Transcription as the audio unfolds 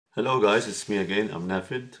Hello guys, it's me again, I'm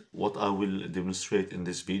Nafith. What I will demonstrate in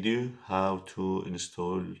this video, how to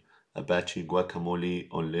install Apache Guacamole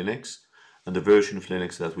on Linux. And the version of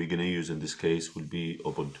Linux that we're going to use in this case will be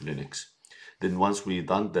Ubuntu Linux. Then once we've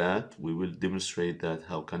done that, we will demonstrate that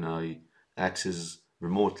how can I access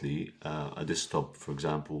remotely a desktop, for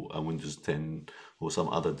example, a Windows 10 or some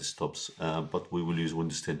other desktops, but we will use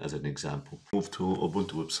Windows 10 as an example. Move to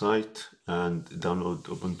Ubuntu website and download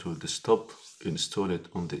Ubuntu desktop, install it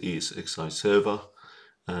on the ESXi server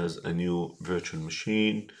as a new virtual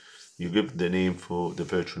machine. You give the name for the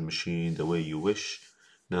virtual machine the way you wish.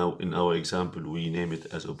 Now, in our example, we name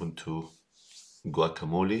it as Ubuntu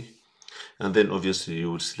Guacamole. And then obviously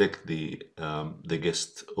you will select the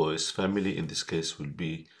guest OS family. In this case will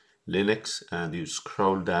be Linux, and you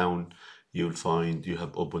scroll down, you'll find you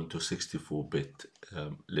have Ubuntu 64-bit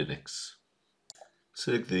Linux.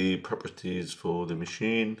 Select the properties for the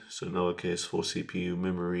machine, so in our case for CPU,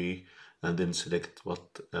 memory, and then select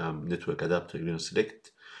what network adapter you're going to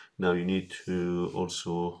select. Now you need to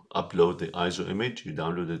also upload the ISO image you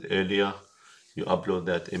downloaded earlier. You upload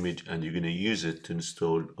that image and you're going to use it to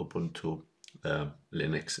install Ubuntu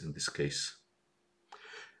Linux in this case.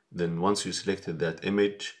 Then once you selected that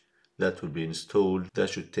image, that will be installed. That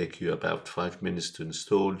should take you about 5 minutes to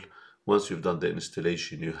install. Once you've done the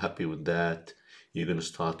installation, you're happy with that, you're going to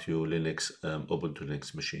start your Linux Ubuntu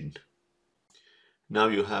Linux machine. Now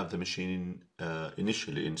you have the machine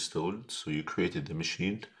initially installed, so you created the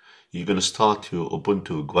machine. You're going to start your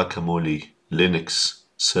Ubuntu Guacamole Linux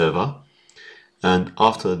server. And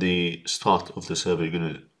after the start of the server, you're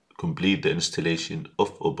going to complete the installation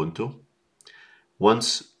of Ubuntu.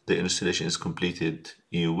 Once the installation is completed,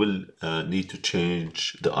 you will need to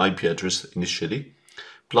change the IP address initially.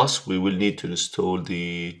 Plus, we will need to install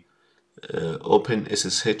the Open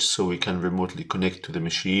SSH so we can remotely connect to the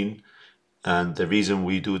machine. And the reason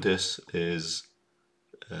we do this is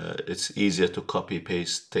it's easier to copy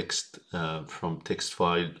paste text from text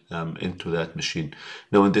file into that machine.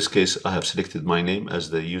 Now in this case I have selected my name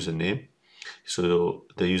as the username, so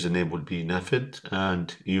the username will be Nafith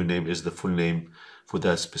and username is the full name for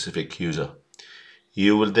that specific user.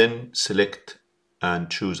 You will then select and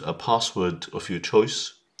choose a password of your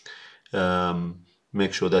choice.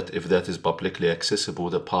 Make sure that if that is publicly accessible,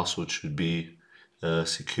 the password should be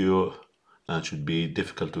secure and should be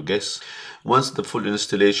difficult to guess. Once the full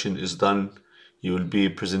installation is done, you will be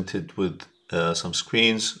presented with some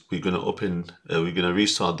screens. We're going to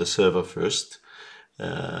restart the server first,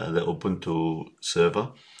 the Ubuntu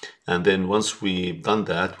server. And then once we've done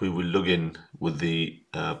that, we will log in with the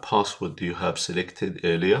password you have selected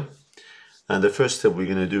earlier. And the first step we're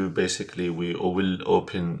going to do, basically, we will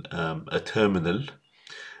open a terminal.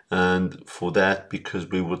 And for that, because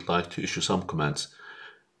we would like to issue some commands.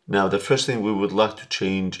 Now, the first thing we would like to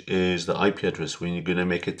change is the IP address. We're going to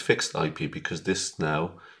make it fixed IP because this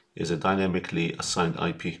now is a dynamically assigned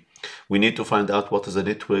IP. We need to find out what is the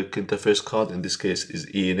network interface card. In this case is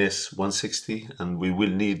ENS 160, and we will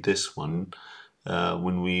need this one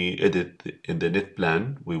when we edit in the net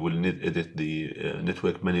plan. We will need edit the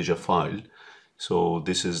network manager file. So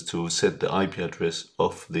this is to set the IP address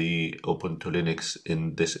of the Ubuntu Linux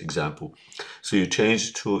in this example. So you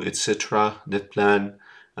change to etc. net plan,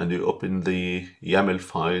 and you open the YAML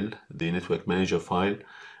file, the network manager file,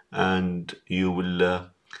 and you will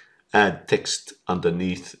add text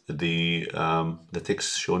underneath the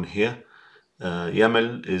text shown here.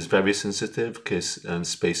 YAML is very sensitive, case and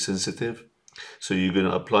space sensitive. So you're going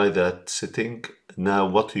to apply that setting. Now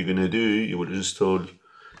what you're going to do, you will install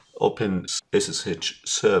Open SSH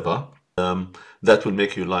server. That will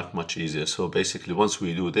make your life much easier. So basically, once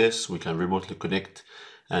we do this, we can remotely connect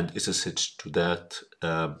and SSH to that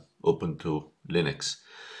Ubuntu Linux.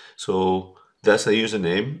 So that's a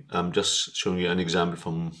username. I'm just showing you an example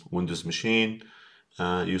from Windows machine.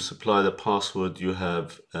 You supply the password you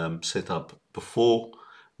have set up before.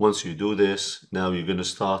 Once you do this, now you're going to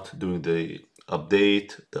start doing the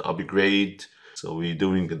update, the upgrade. So we're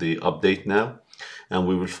doing the update now, and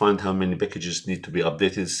we will find how many packages need to be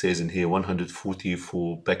updated. It says in here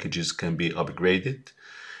 144 packages can be upgraded.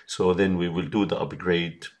 So then we will do the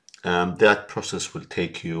upgrade. That process will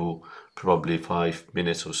take you probably 5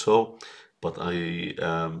 minutes or so, but I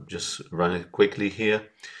just run it quickly here.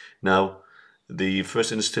 Now, the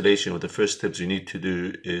first installation or the first steps you need to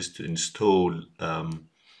do is to install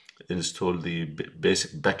the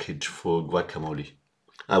basic package for Guacamole.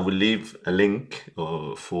 I will leave a link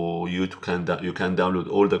for you to you can download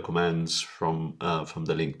all the commands from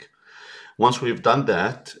the link. Once we've done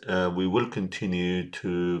that, we will continue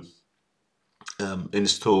to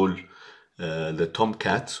install the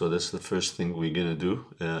Tomcat. So that's the first thing we're gonna do,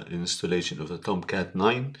 installation of the Tomcat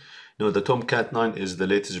 9. Now the Tomcat 9 is the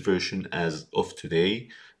latest version as of today.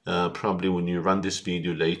 Probably when you run this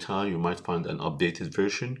video later, you might find an updated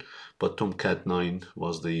version, but Tomcat 9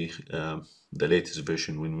 was the latest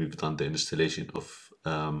version when we've done the installation of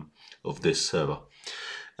this server.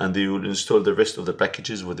 And you will install the rest of the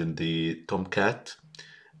packages within the Tomcat.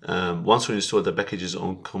 Once we install the packages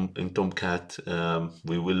in Tomcat,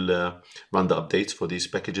 we will run the updates for these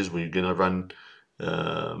packages. We're gonna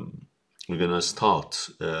start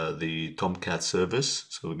the Tomcat service.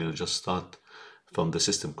 So we're gonna just start from the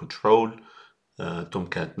system control,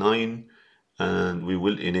 Tomcat 9, and we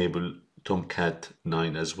will enable Tomcat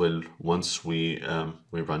 9 as well once we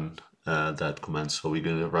run that command. So we're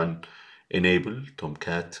gonna run enable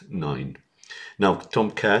Tomcat 9. Now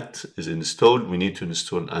Tomcat is installed. We need to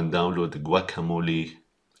install and download the Guacamole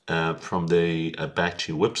from the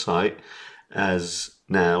Apache website, as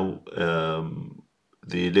now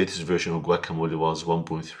the latest version of Guacamole was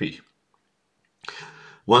 1.3.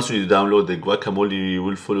 Once we download the Guacamole, you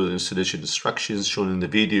will follow the installation instructions shown in the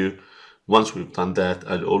video. Once we've done that,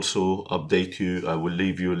 I'll also update you. I will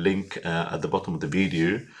leave you a link at the bottom of the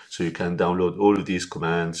video so you can download all of these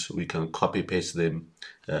commands. We can copy paste them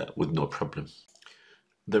with no problem.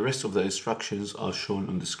 The rest of the instructions are shown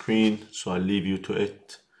on the screen, so I'll leave you to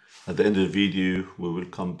it. At the end of the video, we will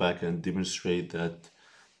come back and demonstrate that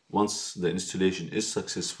once the installation is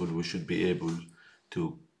successful, we should be able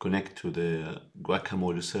to connect to the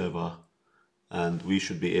Guacamole server, and we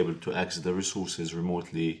should be able to access the resources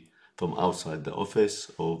remotely from outside the office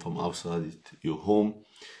or from outside your home.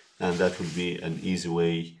 And that will be an easy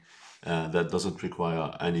way that doesn't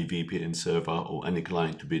require any VPN server or any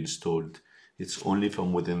client to be installed. It's only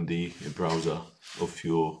from within the browser of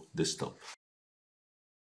your desktop.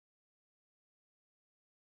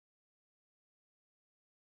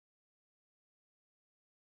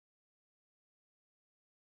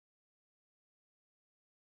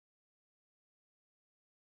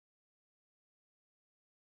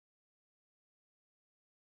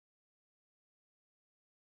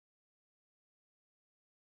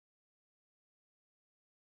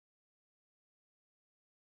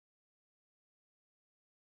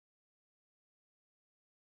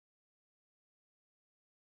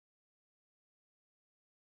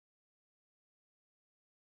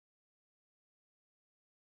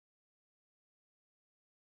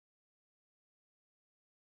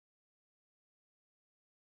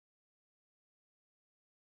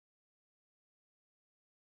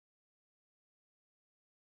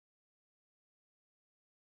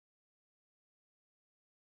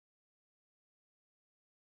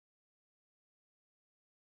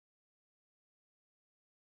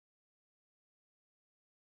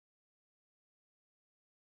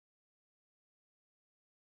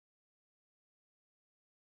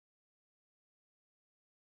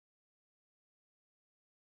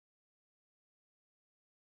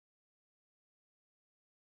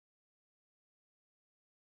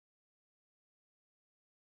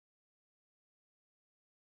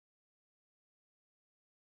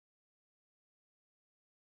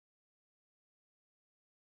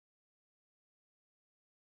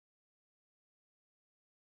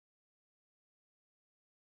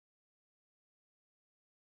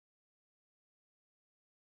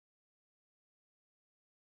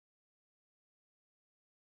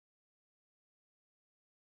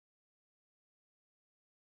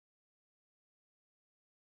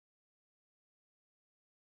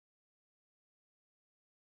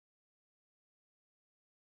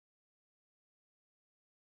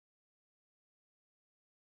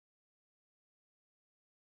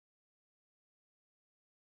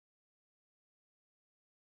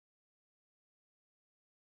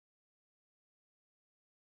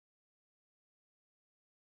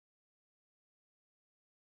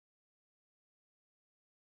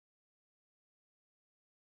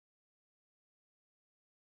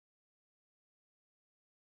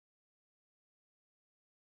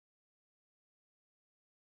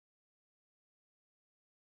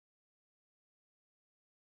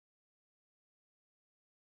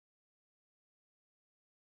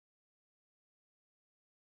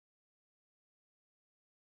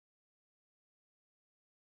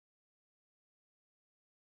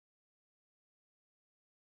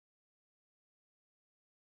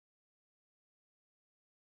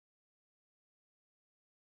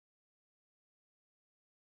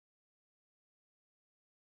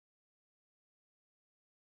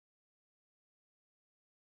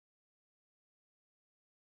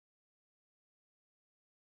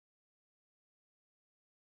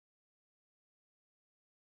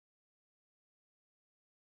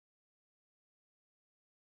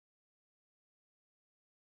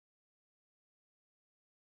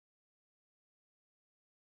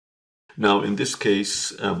 Now, in this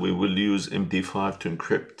case, we will use MD5 to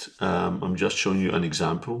encrypt. I'm just showing you an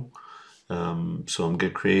example. So I'm going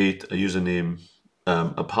to create a username,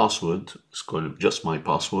 a password. It's called just my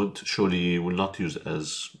password. Surely you will not use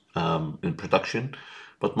as in production,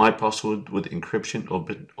 but my password with encryption,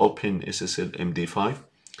 open SSL MD5.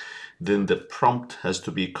 Then the prompt has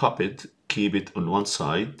to be copied, keep it on one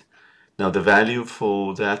side. Now the value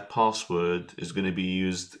for that password is going to be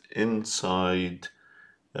used inside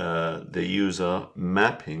the user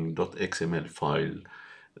mapping.xml file,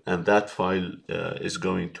 and that file is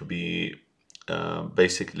going to be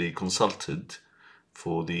basically consulted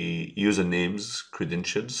for the usernames,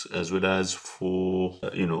 credentials, as well as for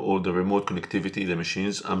all the remote connectivity, the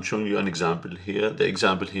machines. I'm showing you an example here. The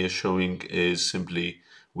example here showing is simply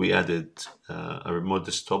we added a remote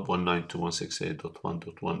desktop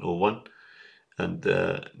 192.168.1.101, and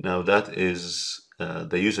now that is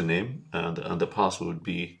the username, and the password would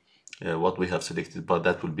be what we have selected, but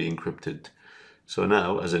that will be encrypted. So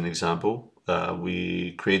now, as an example,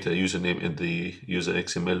 we create a username in the user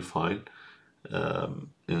XML file,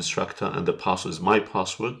 instructor, and the password is my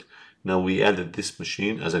password. Now we added this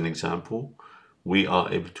machine as an example. We are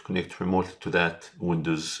able to connect remotely to that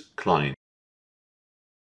Windows client.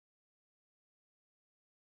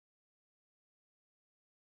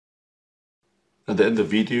 At the end of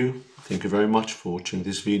the video, thank you very much for watching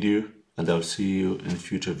this video, and I'll see you in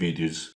future videos.